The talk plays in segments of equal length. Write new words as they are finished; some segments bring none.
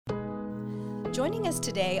Joining us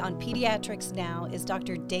today on Pediatrics Now is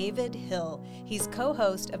Dr. David Hill. He's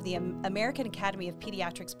co-host of the American Academy of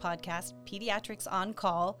Pediatrics podcast, Pediatrics on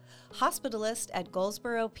Call, hospitalist at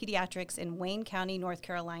Goldsboro Pediatrics in Wayne County, North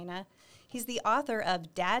Carolina. He's the author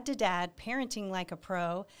of Dad to Dad, Parenting Like a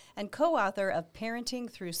Pro, and co-author of Parenting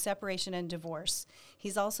Through Separation and Divorce.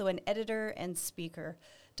 He's also an editor and speaker.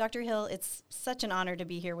 Dr. Hill, it's such an honor to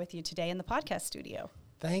be here with you today in the podcast studio.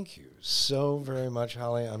 Thank you so very much,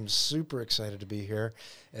 Holly. I'm super excited to be here,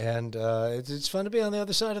 and it's fun to be on the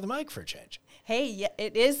other side of the mic for a change. Hey, yeah,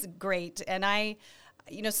 it is great, and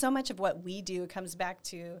so much of what we do comes back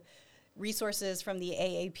to resources from the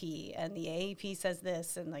AAP, and the AAP says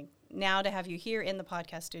this, and now to have you here in the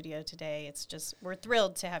podcast studio today, it's just, we're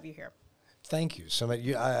thrilled to have you here. Thank you so much.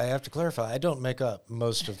 I have to clarify, I don't make up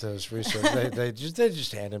most of those resources. they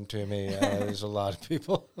just hand them to me. There's a lot of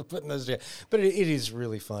people putting those together. But it is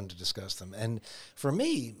really fun to discuss them. And for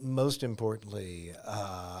me, most importantly,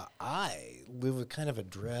 I live with kind of a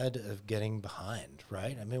dread of getting behind,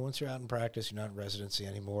 right? I mean, once you're out in practice, you're not in residency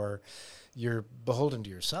anymore. You're beholden to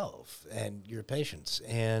yourself and your patients.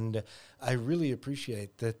 And I really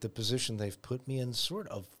appreciate that the position they've put me in sort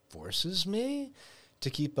of forces me to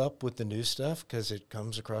keep up with the new stuff, because it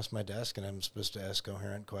comes across my desk and I'm supposed to ask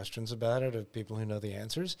coherent questions about it of people who know the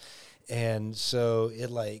answers. And so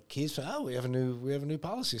it keeps, we have a new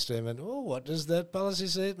policy statement. Oh, what does that policy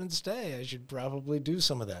statement say? I should probably do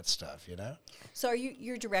some of that stuff, you know? So are you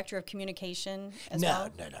your director of communication as well?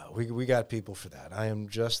 No. We got people for that. I am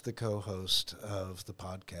just the co-host of the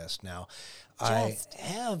podcast now. I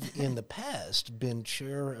have in the past been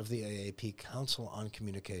chair of the AAP Council on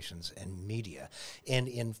Communications and Media. And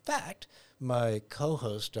in fact, my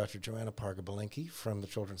co-host, Dr. Joanna Pargabalinki from the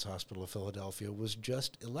Children's Hospital of Philadelphia, was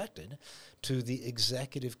just elected to the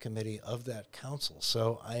executive committee of that council.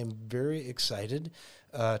 So I am very excited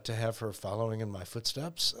to have her following in my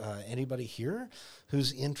footsteps. Anybody here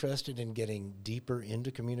who's interested in getting deeper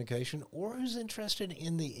into communication or who's interested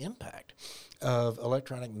in the impact of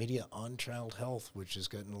electronic media on child health, which is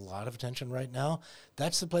getting a lot of attention right now,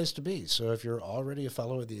 that's the place to be. So if you're already a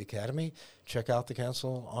fellow of the Academy, check out the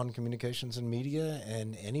Council on Communications and Media,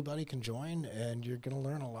 and anybody can join, and you're going to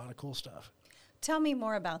learn a lot of cool stuff. Tell me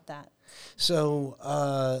more about that. So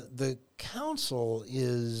the council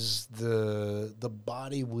is the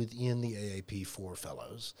body within the AAP for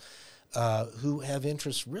fellows who have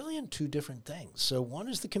interests really in two different things. So one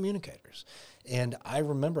is the communicators. And I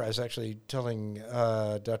remember I was actually telling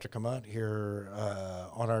Dr. Kamat here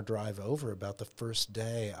on our drive over about the first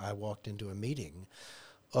day I walked into a meeting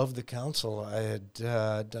of the council. I had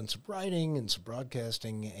done some writing and some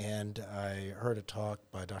broadcasting, and I heard a talk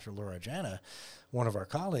by Dr. Laura Jana, one of our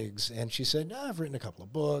colleagues, and she said, I've written a couple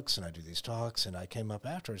of books, and I do these talks, and I came up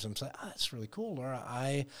afterwards and said, that's really cool, Laura.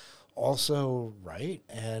 I also write,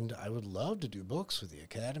 and I would love to do books with the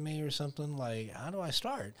Academy or something. How do I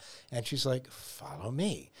start? And she's like, follow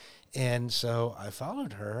me. And so I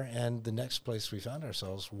followed her, and the next place we found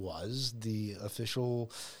ourselves was the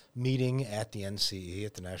official meeting at the NCE,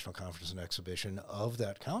 at the National Conference and Exhibition of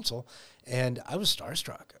that council, and I was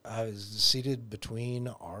starstruck. I was seated between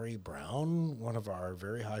Ari Brown, one of our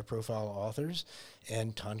very high-profile authors,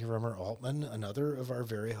 and Tanya Rummer-Altman, another of our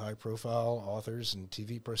very high-profile authors and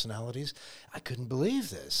TV personalities. I couldn't believe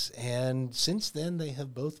this, and since then they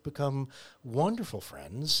have both become wonderful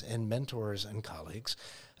friends and mentors and colleagues.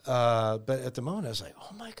 But at the moment, I was like,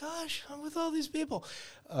 oh my gosh, I'm with all these people.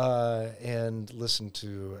 And listened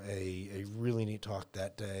to a really neat talk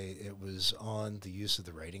that day. It was on the use of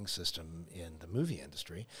the rating system in the movie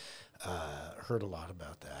industry. Heard a lot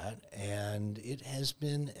about that. And it has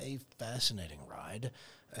been a fascinating ride.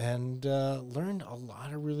 And learned a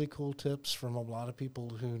lot of really cool tips from a lot of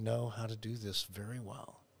people who know how to do this very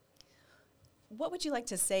well. What would you like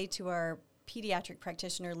to say to our pediatric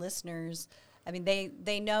practitioner listeners? I mean,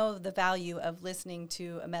 they know the value of listening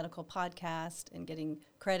to a medical podcast and getting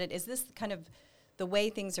credit. Is this kind of the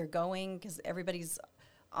way things are going? Because everybody's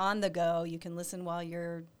on the go. You can listen while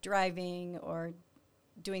you're driving or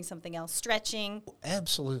doing something else, stretching.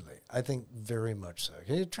 Absolutely. I think very much so.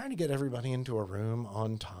 You're trying to get everybody into a room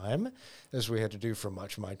on time, as we had to do for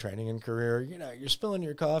much of my training and career. You know, you're spilling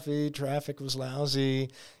your coffee, traffic was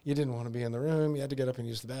lousy, you didn't want to be in the room, you had to get up and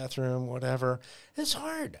use the bathroom, whatever. It's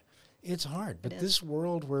hard. It's hard, but this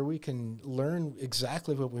world where we can learn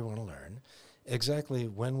exactly what we want to learn, exactly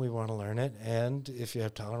when we want to learn it, and if you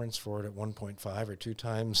have tolerance for it at 1.5 or 2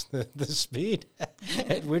 times the speed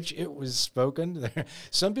at which it was spoken.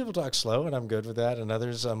 Some people talk slow, and I'm good with that, and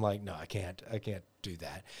others I'm like, no, I can't do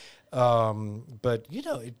that. But,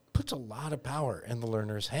 it puts a lot of power in the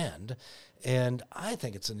learner's hand. And I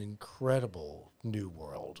think it's an incredible new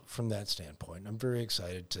world from that standpoint. I'm very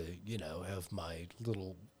excited to, have my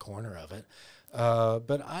little corner of it.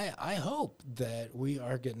 But I hope that we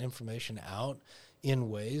are getting information out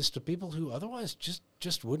in ways to people who otherwise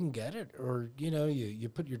just wouldn't get it. Or, you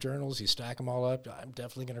put your journals, you stack them all up. I'm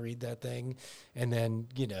definitely going to read that thing. And then,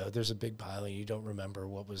 there's a big pile and you don't remember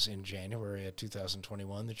what was in January of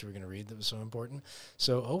 2021 that you were going to read that was so important.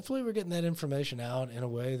 So hopefully we're getting that information out in a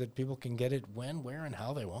way that people can get it when, where, and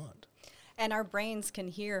how they want. And our brains can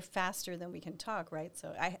hear faster than we can talk, right?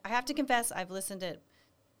 So I have to confess, I've listened to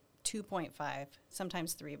 2.5,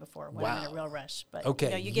 sometimes 3 before when I'm in a real rush. But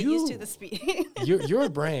okay, you get used to the speed. your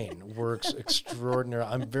brain works extraordinary.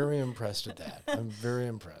 I'm very impressed at that. I'm very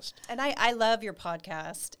impressed. And I love your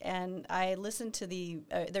podcast. And I listened to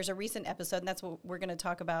there's a recent episode, and that's what we're going to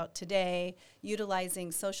talk about today,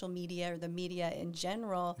 utilizing social media or the media in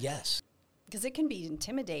general. Yes. Because it can be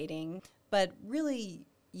intimidating, but really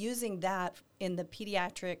using that in the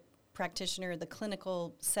pediatric practitioner, the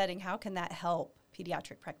clinical setting, how can that help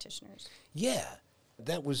pediatric practitioners? Yeah,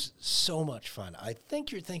 that was so much fun. I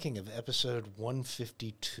think you're thinking of episode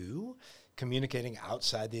 152, Communicating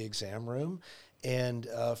Outside the Exam Room. And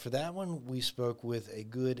for that one, we spoke with a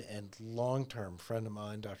good and long-term friend of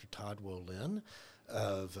mine, Dr. Todd Wolin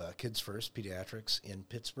of Kids First Pediatrics in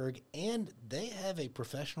Pittsburgh. And they have a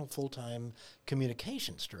professional full-time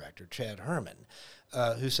communications director, Chad Herman,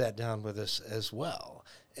 who sat down with us as well.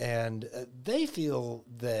 And they feel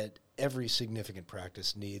that every significant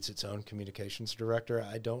practice needs its own communications director.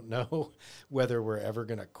 I don't know whether we're ever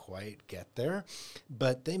going to quite get there,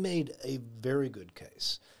 but they made a very good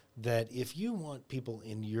case that if you want people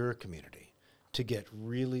in your community to get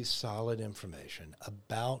really solid information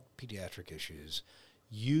about pediatric issues,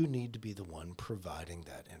 you need to be the one providing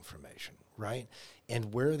that information, right?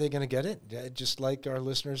 And where are they going to get it? Just like our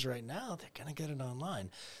listeners right now, they're going to get it online.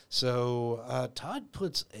 So Todd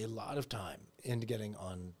puts a lot of time into getting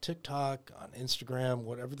on TikTok, on Instagram,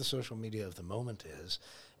 whatever the social media of the moment is.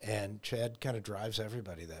 And Chad kind of drives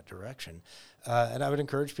everybody that direction. And I would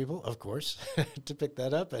encourage people, of course, to pick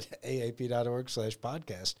that up at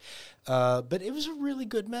aap.org/podcast. But it was a really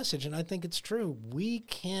good message, and I think it's true. We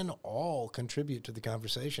can all contribute to the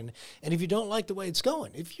conversation. And if you don't like the way it's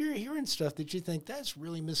going, if you're hearing stuff that you think that's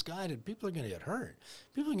really misguided, people are going to get hurt.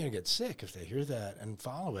 People are going to get sick if they hear that and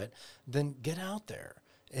follow it, then get out there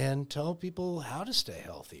and tell people how to stay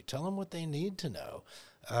healthy. Tell them what they need to know.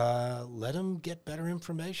 Let them get better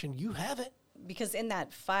information. You have it. Because in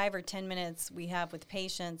that 5 or 10 minutes we have with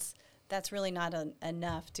patients, that's really not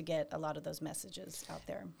enough to get a lot of those messages out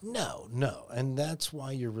there. No. And that's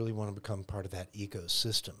why you really want to become part of that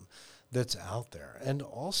ecosystem that's out there. And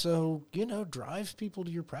also, drive people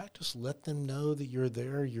to your practice. Let them know that you're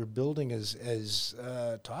there. You're building, as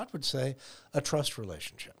Todd would say, a trust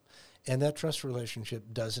relationship. And that trust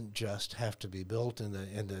relationship doesn't just have to be built in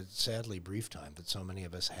the sadly brief time that so many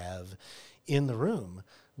of us have in the room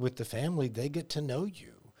with the family. They get to know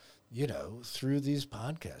you, through these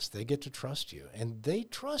podcasts. They get to trust you, and they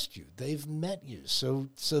trust you. They've met you. So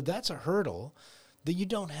that's a hurdle that you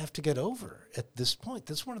don't have to get over at this point.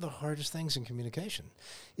 That's one of the hardest things in communication,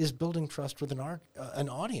 is building trust with an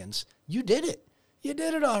audience. You did it. You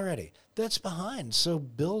did it already. That's behind. So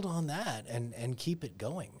build on that and keep it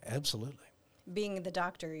going. Absolutely. Being the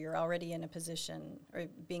doctor, you're already in a position, or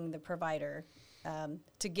being the provider,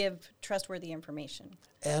 to give trustworthy information.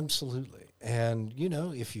 Absolutely. And,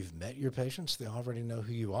 if you've met your patients, they already know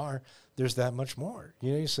who you are. There's that much more.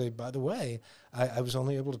 You say, by the way, I was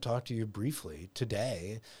only able to talk to you briefly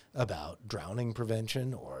today about drowning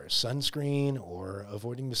prevention or sunscreen or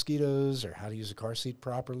avoiding mosquitoes or how to use a car seat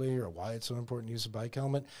properly or why it's so important to use a bike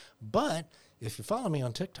helmet. But if you follow me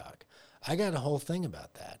on TikTok, I got a whole thing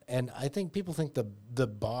about that. And I think people think the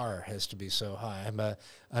bar has to be so high. I'm a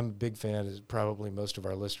big fan, as probably most of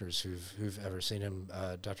our listeners who've ever seen him,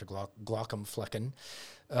 Dr. Glaucom Flecken,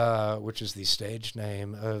 which is the stage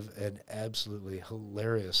name of an absolutely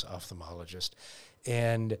hilarious ophthalmologist.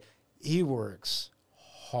 And he works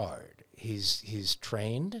hard. He's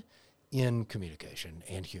trained in communication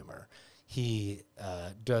and humor. He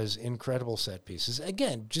does incredible set pieces,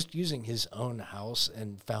 again, just using his own house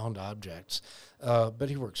and found objects, but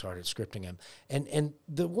he works hard at scripting them. And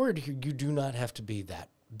the word here, you do not have to be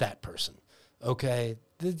that person, okay?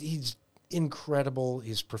 incredible.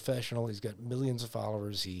 He's professional. He's got millions of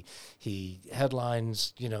followers. He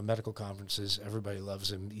headlines, medical conferences. Everybody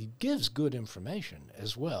loves him. He gives good information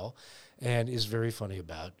as well, and is very funny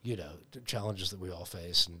about, the challenges that we all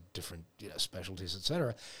face and different, specialties, et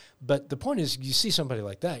cetera. But the point is, you see somebody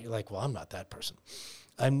like that, you're like, well, I'm not that person.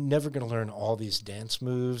 I'm never going to learn all these dance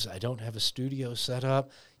moves. I don't have a studio set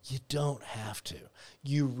up. You don't have to.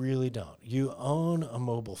 You really don't. You own a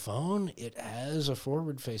mobile phone. It has a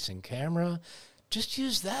forward-facing camera. Just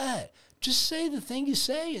use that. Just say the thing you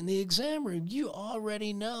say in the exam room. You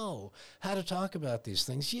already know how to talk about these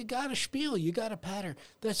things. You got a spiel. You got a pattern.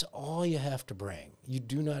 That's all you have to bring. You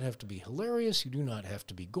do not have to be hilarious. You do not have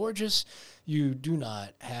to be gorgeous. You do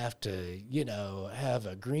not have to, have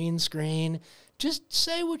a green screen. Just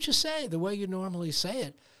say what you say the way you normally say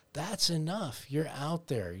it. That's enough. You're out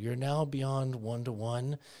there. You're now beyond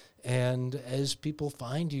one-to-one. And as people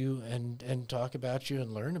find you and talk about you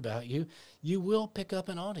and learn about you, you will pick up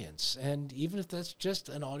an audience. And even if that's just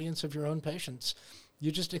an audience of your own patients,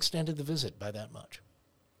 you just extended the visit by that much.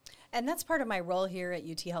 And that's part of my role here at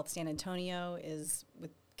UT Health San Antonio, is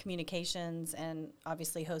with communications and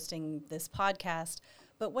obviously hosting this podcast.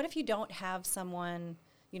 But what if you don't have someone,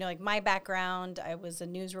 like my background, I was a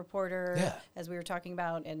news reporter, as we were talking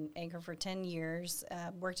about, and anchor for 10 years,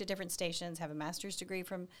 worked at different stations, have a master's degree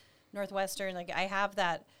from Northwestern. Like, I have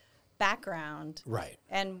that background. Right.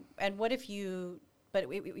 And what if you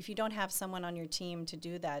don't have someone on your team to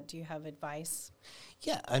do that, do you have advice?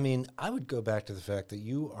 Yeah, I would go back to the fact that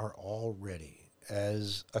you are already,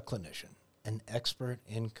 as a clinician, an expert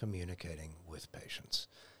in communicating with patients.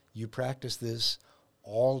 You practice this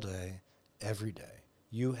all day, every day.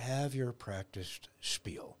 You have your practiced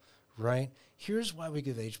spiel, right? Here's why we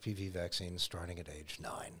give HPV vaccines starting at age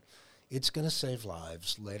 9. It's going to save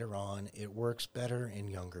lives later on. It works better in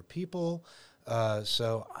younger people.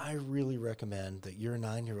 So I really recommend that your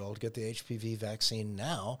 9-year-old get the HPV vaccine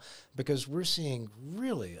now, because we're seeing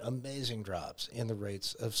really amazing drops in the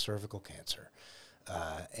rates of cervical cancer.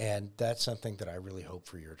 And that's something that I really hope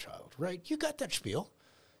for your child, right? You got that spiel.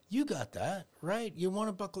 You got that, right? You want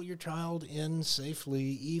to buckle your child in safely,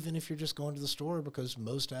 even if you're just going to the store, because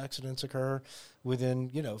most accidents occur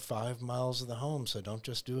within, 5 miles of the home. So don't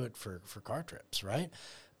just do it for car trips, right?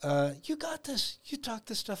 You got this. You talk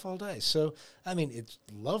this stuff all day. So, it's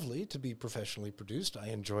lovely to be professionally produced. I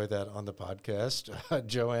enjoy that on the podcast.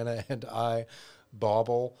 Joanna and I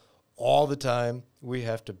bobble all the time. We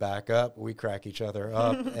have to back up. We crack each other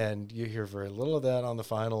up. And you hear very little of that on the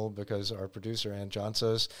final, because our producer, Ann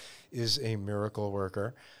Johnsos, is a miracle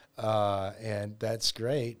worker. And that's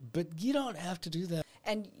great. But you don't have to do that.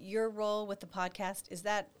 And your role with the podcast, is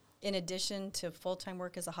that in addition to full-time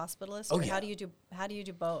work as a hospitalist? Oh, or yeah. How do you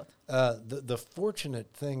do both? The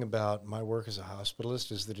fortunate thing about my work as a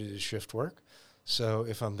hospitalist is that it is shift work. So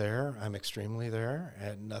if I'm there, I'm extremely there,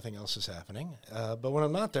 and nothing else is happening. But when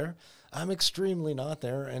I'm not there, I'm extremely not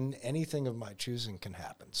there, and anything of my choosing can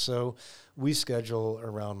happen. So we schedule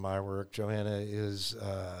around my work. Joanna is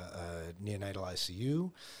a neonatal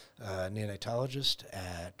ICU, neonatologist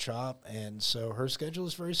at CHOP, and so her schedule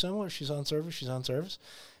is very similar. She's on service.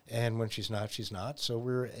 And when she's not, she's not. So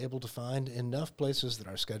we're able to find enough places that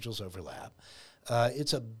our schedules overlap.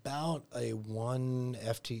 It's about a 1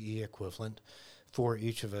 FTE equivalent for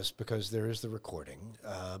each of us, because there is the recording.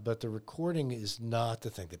 But the recording is not the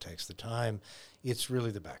thing that takes the time. It's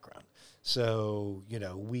really the background. So,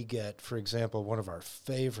 we get, for example, one of our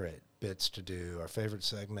favorite bits to do, our favorite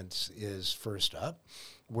segments, is First Up,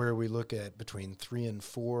 where we look at between 3 and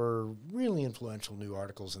 4 really influential new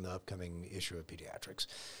articles in the upcoming issue of Pediatrics.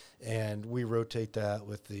 And we rotate that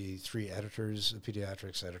with the 3 editors of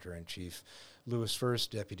Pediatrics, editor-in-chief Louis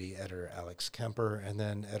First, deputy editor Alex Kemper, and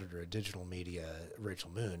then editor of digital media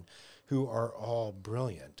Rachel Moon, who are all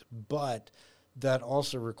brilliant. But that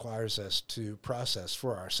also requires us to process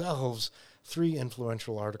for ourselves 3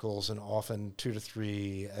 influential articles, and often 2 to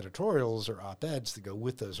 3 editorials or op-eds that go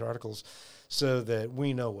with those articles, so that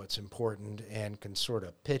we know what's important and can sort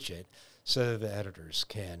of pitch it, so the editors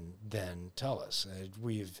can then tell us.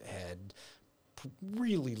 We've had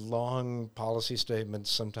really long policy statements,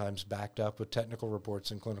 sometimes backed up with technical reports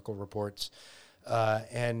and clinical reports,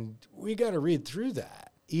 and we got to read through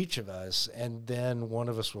that, each of us, and then one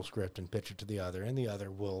of us will script and pitch it to the other, and the other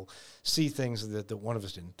will see things that one of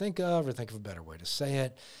us didn't think of, or think of a better way to say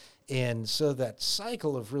it. And so that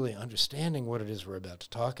cycle of really understanding what it is we're about to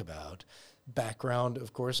talk about, background,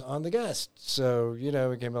 of course, on the guest. So,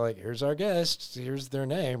 we can be like, here's our guest, here's their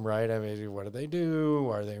name, right? What do they do?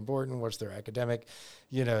 Are they important? What's their academic,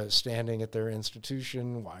 standing at their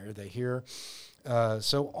institution? Why are they here?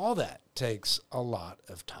 So all that takes a lot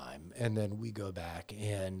of time. And then we go back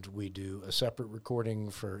and we do a separate recording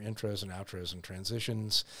for intros and outros and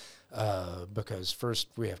transitions, because first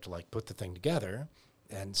we have to like put the thing together.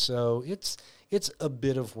 And so it's a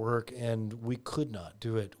bit of work, and we could not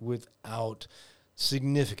do it without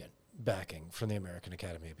significant backing from the American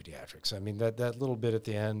Academy of Pediatrics. I mean, that little bit at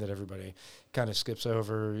the end that everybody kind of skips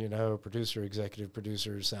over, producer, executive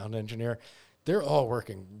producer, sound engineer, they're all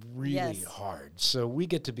working really hard. So we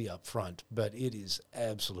get to be up front, but it is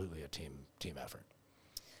absolutely a team effort.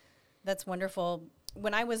 That's wonderful.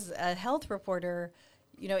 When I was a health reporter,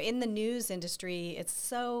 in the news industry, it's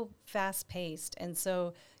so fast-paced. And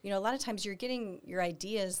so, a lot of times you're getting your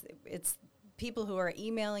ideas. It's people who are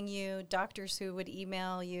emailing you, doctors who would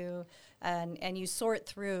email you, and you sort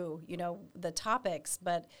through, the topics.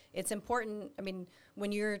 But it's important. I mean,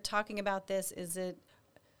 when you're talking about this,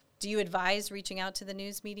 do you advise reaching out to the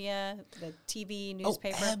news media, the TV,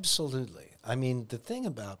 newspaper? Oh, absolutely. I mean, the thing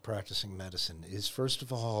about practicing medicine is, first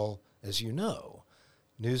of all, as you know,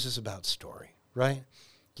 news is about story, right?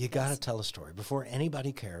 You got to tell a story. Before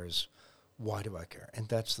anybody cares, why do I care? And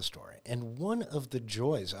that's the story. And one of the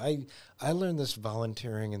joys, I learned this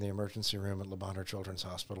volunteering in the emergency room at Le Bonheur Children's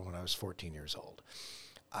Hospital when I was 14 years old.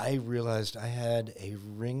 I realized I had a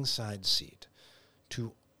ringside seat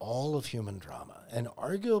to all of human drama. And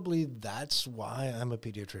arguably, that's why I'm a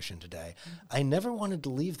pediatrician today. Mm-hmm. I never wanted to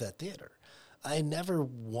leave that theater. I never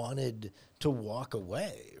wanted to walk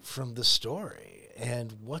away from the story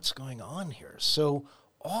and what's going on here. So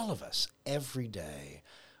all of us, every day,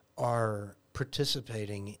 are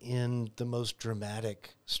participating in the most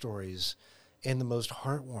dramatic stories and the most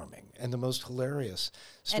heartwarming and the most hilarious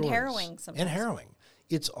stories. And harrowing sometimes. And harrowing.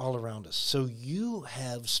 It's all around us. So you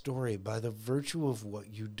have story by the virtue of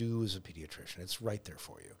what you do as a pediatrician. It's right there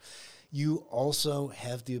for you. You also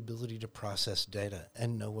have the ability to process data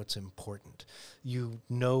and know what's important. You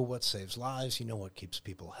know what saves lives. You know what keeps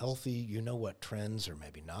people healthy. You know what trends are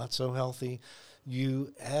maybe not so healthy.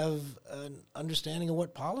 You have an understanding of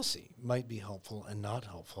what policy might be helpful and not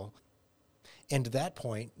helpful. And to that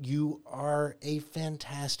point, you are a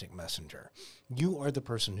fantastic messenger. You are the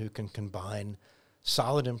person who can combine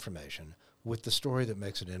solid information with the story that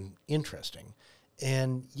makes it interesting.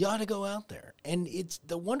 And you ought to go out there. And it's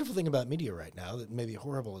the wonderful thing about media right now that may be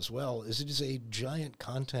horrible as well is it is a giant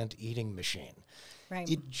content eating machine. Right.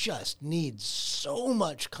 It just needs so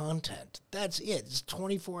much content. That's it. It's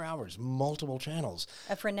 24 hours, multiple channels.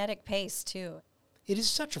 A frenetic pace, too. It is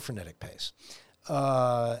such a frenetic pace.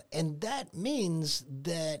 And that means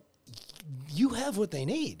that you have what they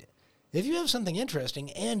need. If you have something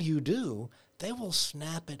interesting, and you do, they will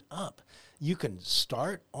snap it up. You can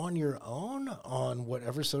start on your own on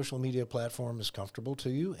whatever social media platform is comfortable to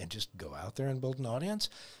you and just go out there and build an audience.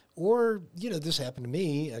 Or, this happened to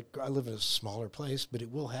me. I live in a smaller place, but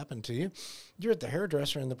it will happen to you. You're at the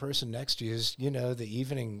hairdresser and the person next to you is, the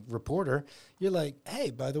evening reporter. You're like,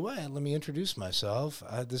 hey, by the way, let me introduce myself.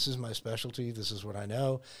 This is my specialty. This is what I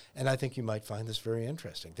know. And I think you might find this very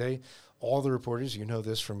interesting. All the reporters, you know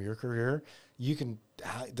this from your career,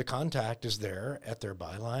 the contact is there at their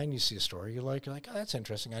byline. You see a story you're like, oh, that's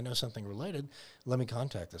interesting. I know something related. Let me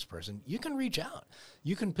contact this person. You can reach out.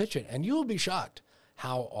 You can pitch it, and you'll be shocked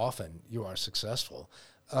how often you are successful.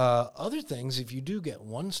 Other things, if you do get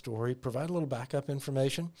one story, provide a little backup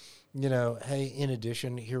information. Hey, in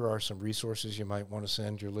addition, here are some resources you might want to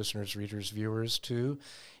send your listeners, readers, viewers to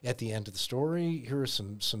at the end of the story. Here are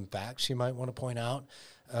some facts you might want to point out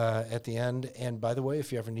at the end. And by the way,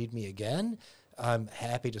 if you ever need me again, I'm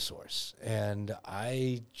happy to source. And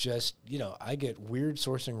I just, I get weird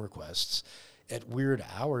sourcing requests at weird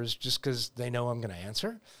hours just because they know I'm going to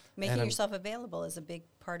answer. Making yourself available is a big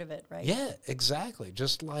part of it, right? Yeah, exactly.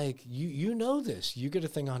 Just like you know this. You get a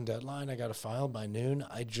thing on deadline. I got to file by noon.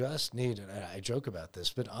 I just need it. I joke about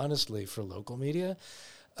this, but honestly, for local media,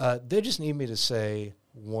 they just need me to say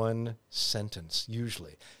one sentence,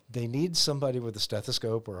 usually. They need somebody with a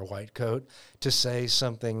stethoscope or a white coat to say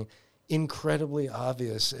something incredibly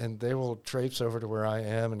obvious, and they will traipse over to where I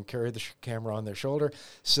am and carry the camera on their shoulder,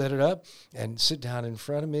 set it up, and sit down in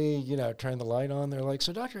front of me, turn the light on. They're like,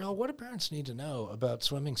 so Dr. Hill, what do parents need to know about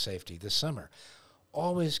swimming safety this summer?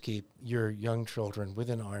 Always keep your young children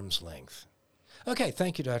within arm's length. Okay,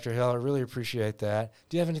 thank you, Dr. Hill. I really appreciate that.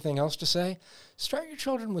 Do you have anything else to say? Start your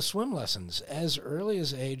children with swim lessons as early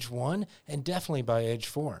as age 1 and definitely by age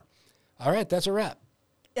 4. All right, that's a wrap.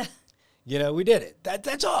 We did it.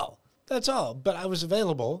 That's all. That's all. But I was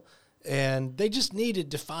available, and they just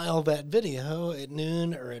needed to file that video at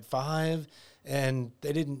noon or at 5, and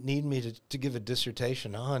they didn't need me to give a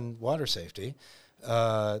dissertation on water safety.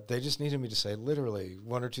 They just needed me to say literally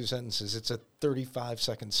 1 or 2 sentences. It's a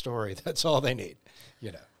 35-second story. That's all they need,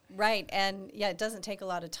 Right, and it doesn't take a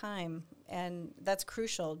lot of time, and that's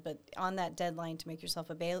crucial, but on that deadline to make yourself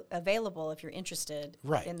available if you're interested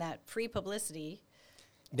in that free publicity.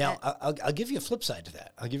 Now, I'll give you a flip side to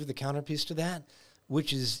that. I'll give you the counterpiece to that,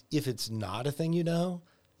 which is if it's not a thing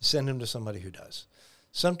send them to somebody who does.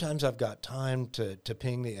 Sometimes I've got time to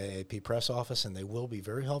ping the AAP press office, and they will be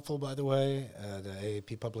very helpful, by the way, the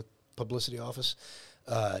AAP publicity office.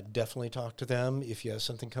 Definitely talk to them if you have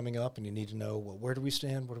something coming up and you need to know, well, where do we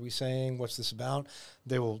stand? What are we saying? What's this about?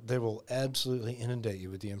 They will absolutely inundate you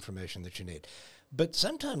with the information that you need. But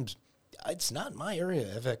sometimes it's not my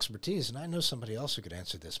area of expertise, and I know somebody else who could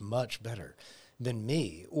answer this much better than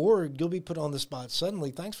me. Or you'll be put on the spot suddenly.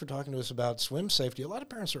 Thanks for talking to us about swim safety. A lot of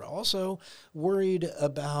parents are also worried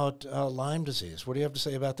about Lyme disease. What do you have to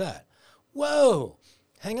say about that? Whoa!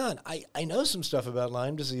 Hang on, I know some stuff about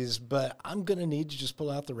Lyme disease, but I'm going to need to just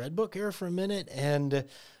pull out the Red Book here for a minute. And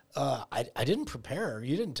I didn't prepare.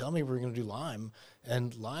 You didn't tell me we were going to do Lyme.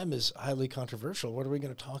 And Lyme is highly controversial. What are we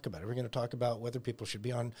going to talk about? Are we going to talk about whether people should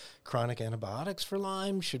be on chronic antibiotics for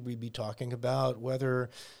Lyme? Should we be talking about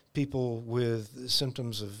whether people with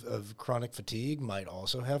symptoms of chronic fatigue might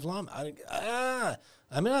also have Lyme? I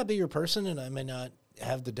may not be your person, and I may not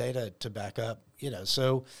have the data to back up,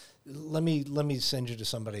 so let me send you to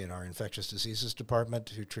somebody in our infectious diseases department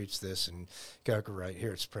who treats this, and go right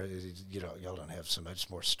here. It's y'all don't have so much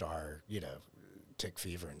more tick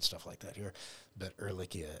fever and stuff like that here, but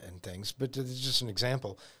Ehrlichia and things. But it's just an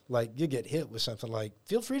example. Like you get hit with something like,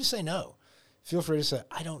 feel free to say no. Feel free to say,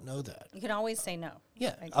 I don't know that. You can always say no.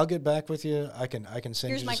 Yeah, I'll get back with you. I can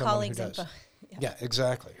send Here's you my to someone colleague's who does. info. Yeah,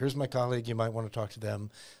 exactly. Here's my colleague. You might want to talk to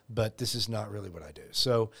them, but this is not really what I do.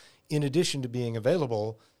 So in addition to being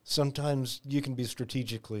available, sometimes you can be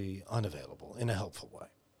strategically unavailable in a helpful way.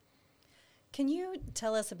 Can you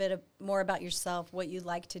tell us a bit more about yourself, what you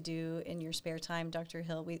like to do in your spare time, Dr.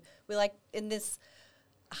 Hill? We like, in this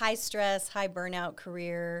high stress, high burnout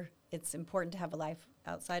career, it's important to have a life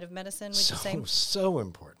outside of medicine, would you say? So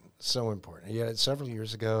important. Yeah, several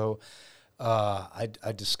years ago, I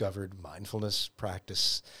discovered mindfulness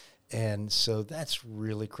practice, and so that's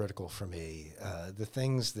really critical for me. The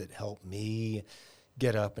things that help me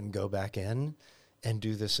get up and go back in and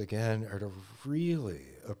do this again are to really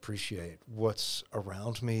appreciate what's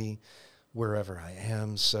around me wherever I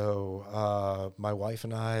am. So my wife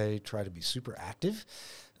and I try to be super active.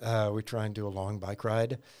 We try and do a long bike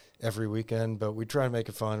ride every weekend, but we try to make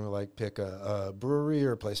it fun. We like pick a brewery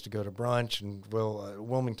or a place to go to brunch, and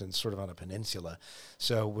Wilmington's sort of on a peninsula,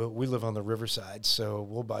 so we live on the riverside. So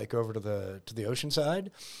we'll bike over to the ocean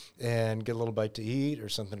side and get a little bite to eat or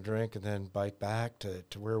something to drink, and then bike back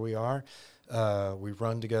to where we are. We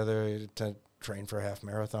run together to train for half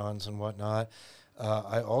marathons and whatnot.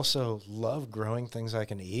 I also love growing things I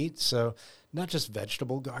can eat. So not just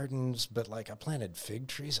vegetable gardens, but like I planted fig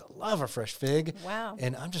trees. I love a fresh fig. Wow.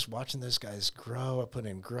 And I'm just watching those guys grow. I put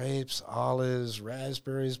in grapes, olives,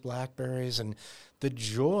 raspberries, blackberries, and the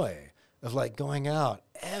joy of like going out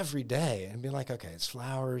every day and being like, okay, it's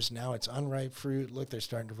flowers. Now it's unripe fruit. Look, they're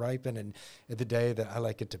starting to ripen. And the day that I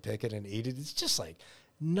like get to pick it and eat it, it's just like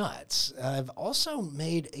nuts. I've also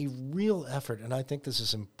made a real effort, and I think this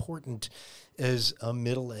is important as a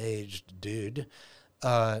middle-aged dude,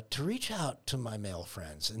 to reach out to my male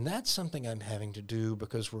friends. And that's something I'm having to do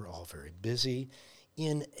because we're all very busy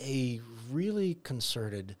in a really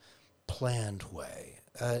concerted, planned way.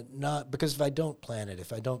 Not because if I don't plan it,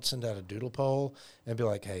 if I don't send out a doodle poll and be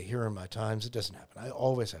like, hey, here are my times, it doesn't happen. I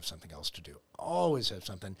always have something else to do. Always have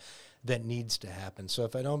something that needs to happen. So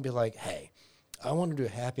if I don't be like, hey, I want to do a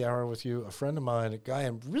happy hour with you, a friend of mine, a guy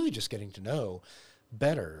I'm really just getting to know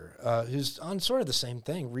better, who's on sort of the same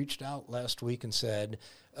thing, reached out last week and said,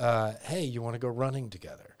 hey, you want to go running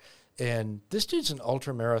together? And this dude's an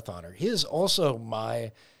ultra marathoner. He is also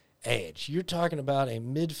my age. You're talking about a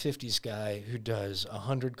mid-50s guy who does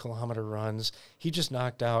 100-kilometer runs. He just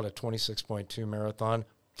knocked out a 26.2 marathon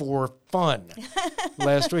for fun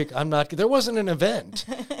last week. There wasn't an event.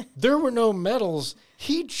 There were no medals.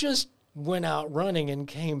 He just went out running and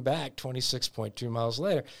came back 26.2 miles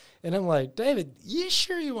later. And I'm like, David, you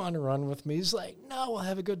sure you want to run with me? He's like, no, we'll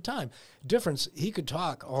have a good time. Difference, he could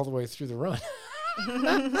talk all the way through the run.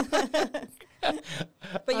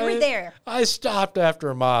 But you were there. I stopped after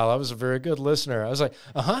a mile. I was a very good listener. I was like,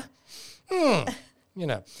 You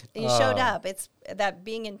showed up. It's that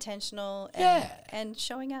being intentional and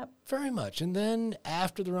showing up. Very much. And then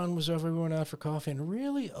after the run was over, we went out for coffee and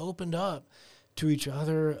really opened up to each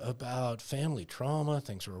other about family trauma,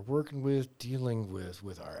 things we're working with, dealing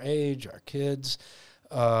with our age, our kids.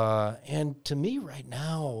 And to me right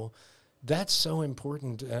now, that's so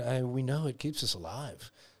important. We know it keeps us alive.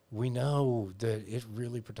 We know that it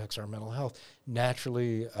really protects our mental health.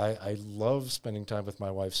 Naturally, I love spending time with my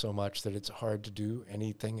wife so much that it's hard to do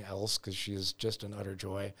anything else because she is just an utter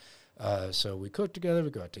joy. So we cook together, we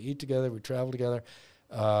go out to eat together, we travel together.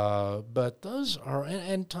 But those are,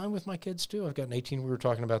 and time with my kids too. I've got an 18, we were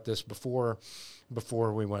talking about this before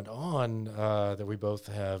we went on, that we both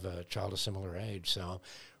have a child of similar age. So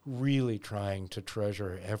really trying to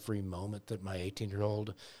treasure every moment that my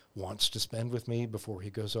 18-year-old wants to spend with me before he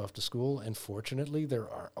goes off to school. And fortunately, there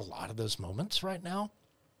are a lot of those moments right now.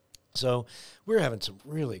 So we're having some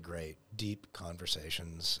really great, deep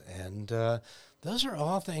conversations. And those are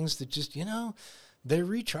all things that just, they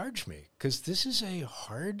recharge me, because this is a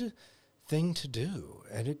hard thing to do,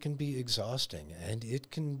 and it can be exhausting, and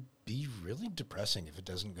it can be really depressing if it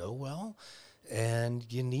doesn't go well. And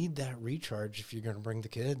you need that recharge if you're going to bring the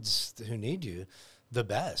kids who need you the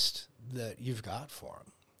best that you've got for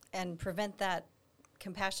them. And prevent that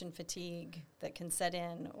compassion fatigue that can set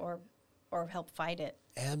in or help fight it.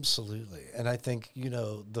 Absolutely. And I think,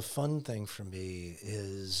 the fun thing for me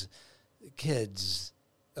is kids.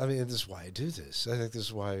 I mean, this is why I do this. I think this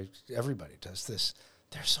is why everybody does this.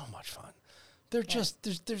 They're so much fun. They're just,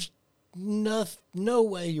 there's no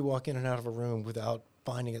way you walk in and out of a room without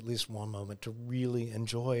finding at least one moment to really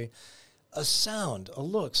enjoy a sound, a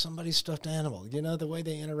look, somebody's stuffed animal, the way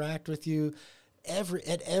they interact with you.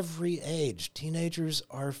 At every age, teenagers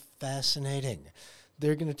are fascinating.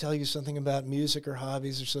 They're going to tell you something about music or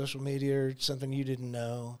hobbies or social media or something you didn't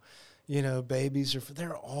know. Babies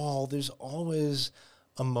there's always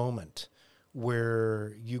a moment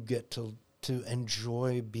where you get to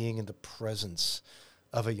enjoy being in the presence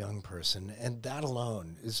of a young person. And that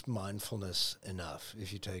alone is mindfulness enough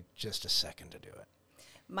if you take just a second to do it.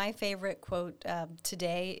 My favorite quote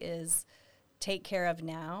today is "Take care of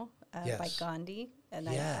now." Yes. By Gandhi, and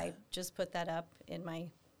Yeah. I just put that up in my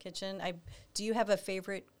kitchen. Do you have a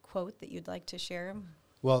favorite quote that you'd like to share?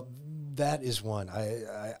 Well, that is one.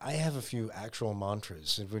 I have a few actual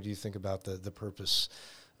mantras. And when you think about the purpose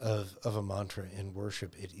of a mantra in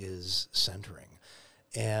worship, it is centering.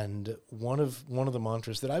 And one of the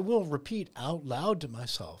mantras that I will repeat out loud to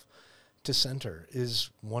myself to center is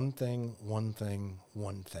one thing, one thing,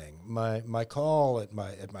 one thing. My call at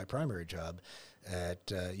my primary job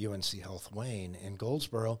at UNC Health Wayne in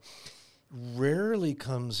Goldsboro rarely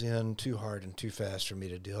comes in too hard and too fast for me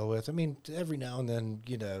to deal with. I mean, every now and then,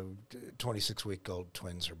 26-week-old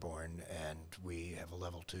twins are born, and we have a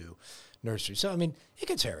level 2 nursery. So, I mean, it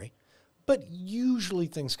gets hairy, but usually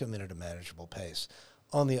things come in at a manageable pace.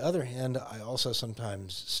 On the other hand, I also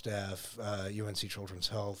sometimes staff UNC Children's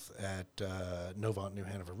Health at Novant New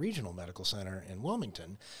Hanover Regional Medical Center in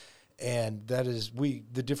Wilmington. And that is,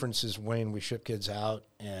 the difference is Wayne, we ship kids out,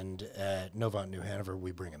 and at Novant New Hanover,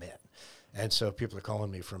 we bring them in. And so people are calling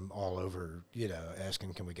me from all over,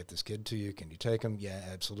 asking, can we get this kid to you? Can you take him? Yeah,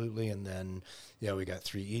 absolutely. And then, we got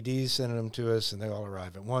 3 EDs sending them to us, and they all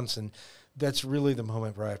arrive at once. And that's really the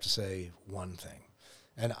moment where I have to say one thing.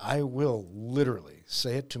 And I will literally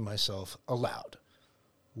say it to myself aloud.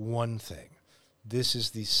 One thing. This is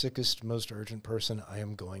the sickest, most urgent person. I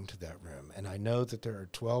am going to that room. And I know that there are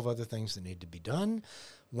 12 other things that need to be done.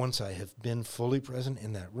 Once I have been fully present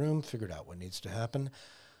in that room, figured out what needs to happen,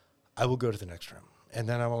 I will go to the next room. And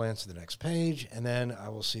then I will answer the next page. And then I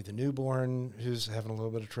will see the newborn who's having a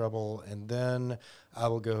little bit of trouble. And then I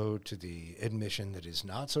will go to the admission that is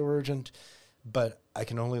not so urgent. But I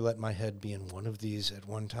can only let my head be in one of these at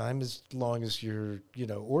one time, as long as you're,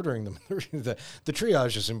 ordering them. the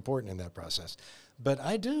triage is important in that process. But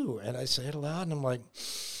I do, and I say it aloud, and I'm like,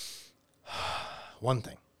 one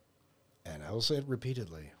thing. And I will say it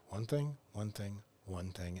repeatedly. One thing, one thing,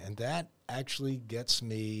 one thing. And that actually gets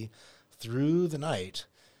me through the night,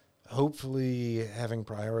 hopefully having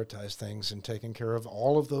prioritized things and taken care of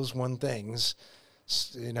all of those one things,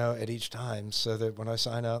 at each time, so that when I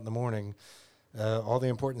sign out in the morning, all the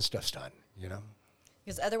important stuff's done,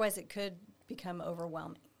 Because otherwise it could become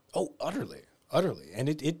overwhelming. Oh, utterly. And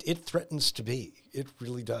it threatens to be. It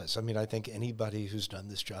really does. I mean, I think anybody who's done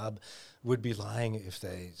this job would be lying if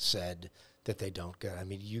they said that they don't get. I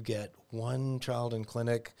mean, you get one child in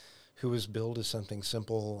clinic who was billed as something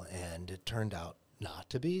simple, and it turned out not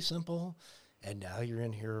to be simple. And now you're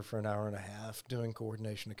in here for an hour and a half doing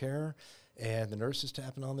coordination of care. and the nurse is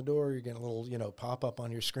tapping on the door. You're getting a little, pop up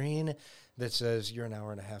on your screen that says you're an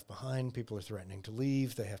hour and a half behind. People are threatening to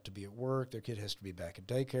leave. They have to be at work. Their kid has to be back at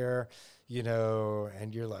daycare,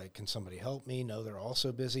 and you're like, can somebody help me? No, they're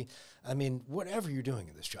also busy. I mean, whatever you're doing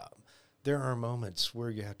in this job, there are moments where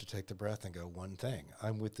you have to take the breath and go, one thing,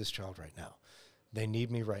 I'm with this child right now. They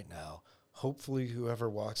need me right now. Hopefully whoever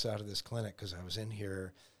walks out of this clinic, because I was in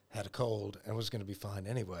here, had a cold and was going to be fine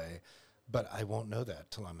anyway, but I won't know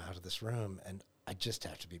that till I'm out of this room, and I just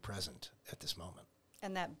have to be present at this moment.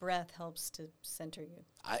 And that breath helps to center you.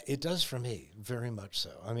 It does for me, very much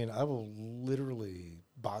so. I mean, I will literally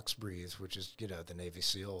box breathe, which is, the Navy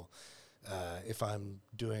SEAL. If I'm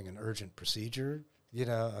doing an urgent procedure,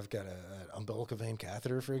 I've got an umbilical vein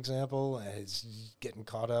catheter, for example, and it's getting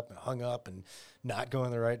caught up and hung up and not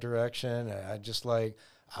going the right direction. And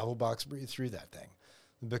I will box breathe through that thing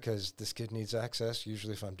because this kid needs access.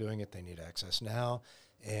 Usually if I'm doing it, they need access now.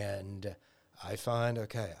 And I find,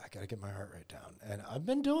 okay, I got to get my heart rate down. And I've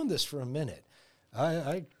been doing this for a minute.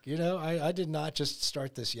 I did not just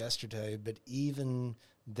start this yesterday, but even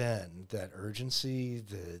then, that urgency,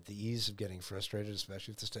 the ease of getting frustrated,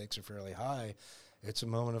 especially if the stakes are fairly high, it's a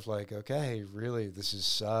moment of like, okay, really, this is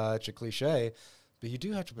such a cliche, but you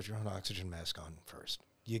do have to put your own oxygen mask on first.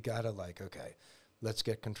 You got to okay, let's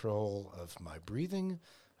get control of my breathing,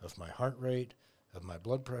 of my heart rate, of my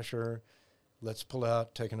blood pressure. Let's pull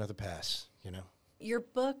out, take another pass, Your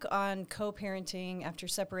book on co-parenting after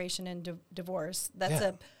separation and divorce,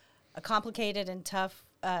 that's a complicated and tough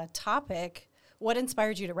topic. What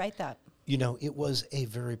inspired you to write that? It was a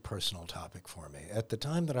very personal topic for me. At the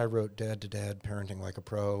time that I wrote Dad to Dad, Parenting Like a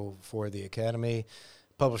Pro for the Academy,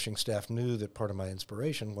 publishing staff knew that part of my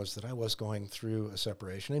inspiration was that I was going through a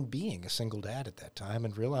separation and being a single dad at that time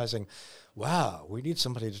and realizing, wow, we need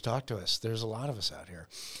somebody to talk to us. There's a lot of us out here.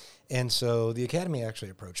 And so the Academy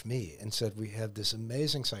actually approached me and said, we have this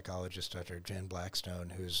amazing psychologist, Dr. Jan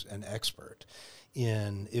Blackstone, who's an expert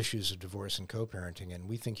in issues of divorce and co-parenting, and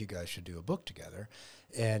we think you guys should do a book together.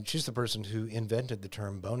 And she's the person who invented the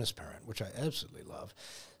term bonus parent, which I absolutely love.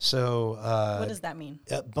 So what does that mean?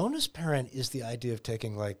 Bonus parent is the idea of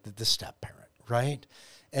taking the step parent, right?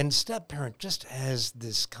 And step parent just has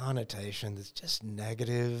this connotation that's just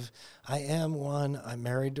negative. I am one, I'm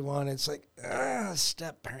married to one. It's like,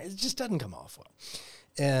 step parent. It just doesn't come off well.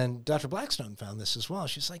 And Dr. Blackstone found this as well.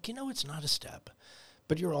 She's like, it's not a step,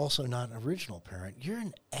 but you're also not an original parent. You're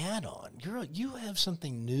an add-on. You have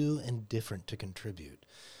something new and different to contribute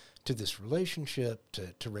to this relationship,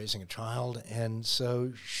 to raising a child. And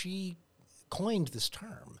so she coined this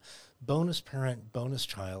term, bonus parent, bonus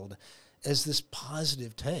child, as this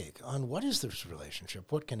positive take on what is this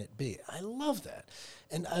relationship? What can it be? I love that.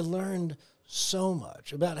 And I learned so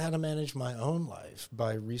much about how to manage my own life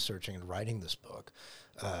by researching and writing this book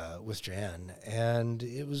with Jan. And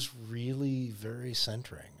it was really very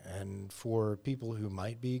centering. And for people who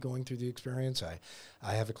might be going through the experience,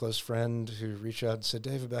 I have a close friend who reached out and said,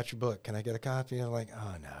 Dave, about your book, can I get a copy? And I'm like,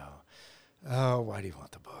 oh, no. Oh, why do you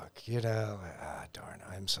want the book? Darn,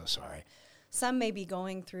 I'm so sorry. Some may be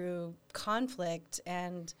going through conflict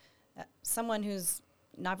and someone who's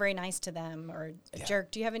not very nice to them or a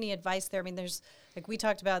jerk. Do you have any advice there? I mean, there's, like we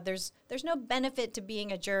talked about, there's no benefit to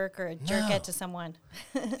being a jerk or a jerkette to someone.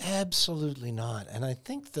 Absolutely not. And I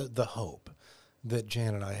think the hope that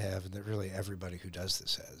Jan and I have, and that really everybody who does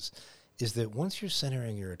this has, is that once you're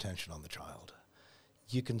centering your attention on the child,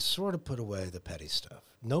 you can sort of put away the petty stuff.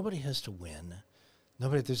 Nobody has to win.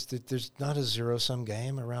 There's not a zero-sum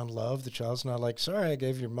game around love. The child's not like, sorry, I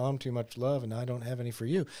gave your mom too much love and I don't have any for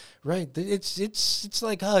you. Right? It's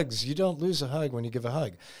like hugs. You don't lose a hug when you give a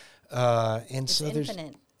hug. It's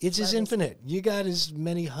infinite. It's as infinite. You got as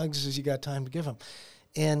many hugs as you got time to give them.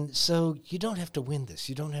 And so you don't have to win this.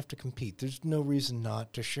 You don't have to compete. There's no reason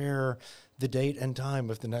not to share the date and time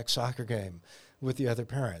of the next soccer game with the other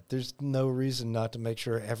parent. There's no reason not to make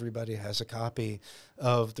sure everybody has a copy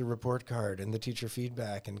of the report card and the teacher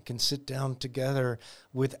feedback and can sit down together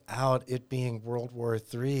without it being World War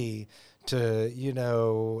III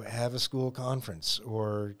to, have a school conference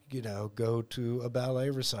or, go to a ballet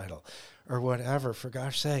recital or whatever. For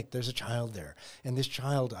gosh sake, there's a child there. And this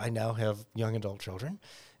child, I now have young adult children.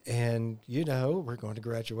 And, we're going to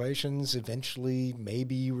graduations. Eventually,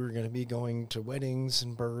 maybe we're going to be going to weddings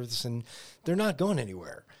and births, and they're not going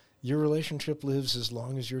anywhere. Your relationship lives as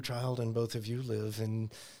long as your child and both of you live.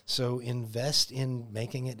 And so invest in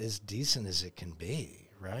making it as decent as it can be,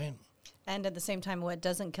 right? And at the same time, what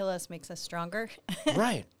doesn't kill us makes us stronger.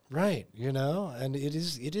 Right. And it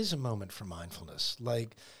is a moment for mindfulness.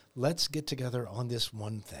 Like, let's get together on this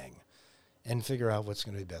one thing and figure out what's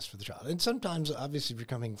going to be best for the child. And sometimes, obviously, if you're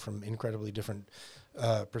coming from incredibly different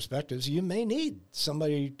perspectives, you may need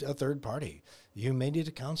somebody, a third party. You may need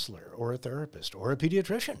a counselor or a therapist or a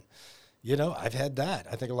pediatrician. I've had that.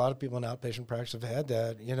 I think a lot of people in outpatient practice have had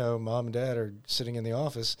that. Mom and dad are sitting in the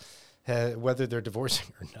office, whether they're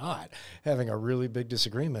divorcing or not, having a really big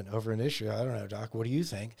disagreement over an issue. I don't know, Doc, what do you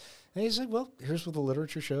think? And he's like, well, here's what the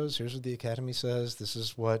literature shows. Here's what the academy says. This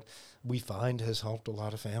is what we find has helped a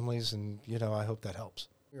lot of families, and, I hope that helps.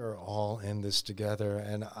 We are all in this together,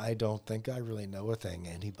 and I don't think I really know a thing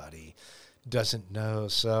anybody doesn't know.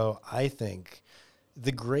 So I think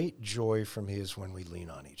the great joy for me is when we lean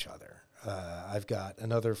on each other. I've got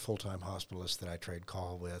another full-time hospitalist that I trade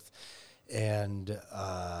call with, and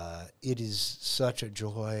it is such a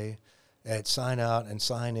joy at sign out and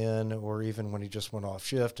sign in, or even when he just went off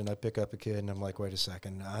shift and I pick up a kid and I'm like, wait a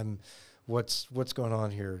second, what's going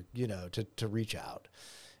on here? To reach out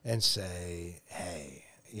and say, hey,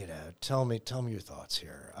 tell me your thoughts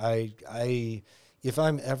here. If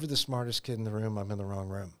I'm ever the smartest kid in the room, I'm in the wrong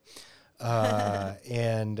room.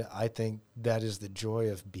 And I think that is the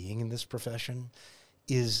joy of being in this profession,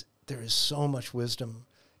 is there is so much wisdom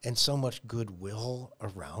and so much goodwill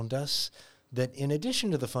around us that in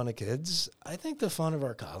addition to the fun of kids, I think the fun of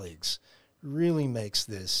our colleagues really makes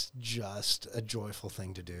this just a joyful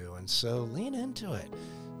thing to do. And so lean into it.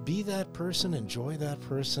 Be that person, enjoy that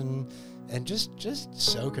person, and just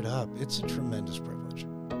soak it up. It's a tremendous privilege.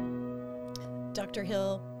 Dr.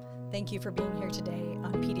 Hill, thank you for being here today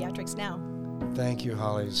on Pediatrics Now. Thank you,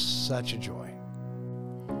 Holly. Such a joy.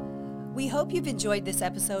 We hope you've enjoyed this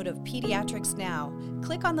episode of Pediatrics Now.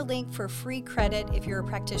 Click on the link for free credit if you're a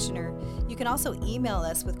practitioner. You can also email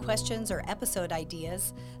us with questions or episode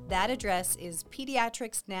ideas. That address is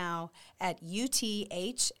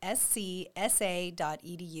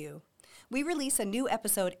pediatricsnow@uthscsa.edu. We release a new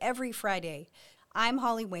episode every Friday. I'm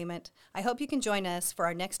Holly Wayment. I hope you can join us for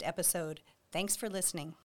our next episode. Thanks for listening.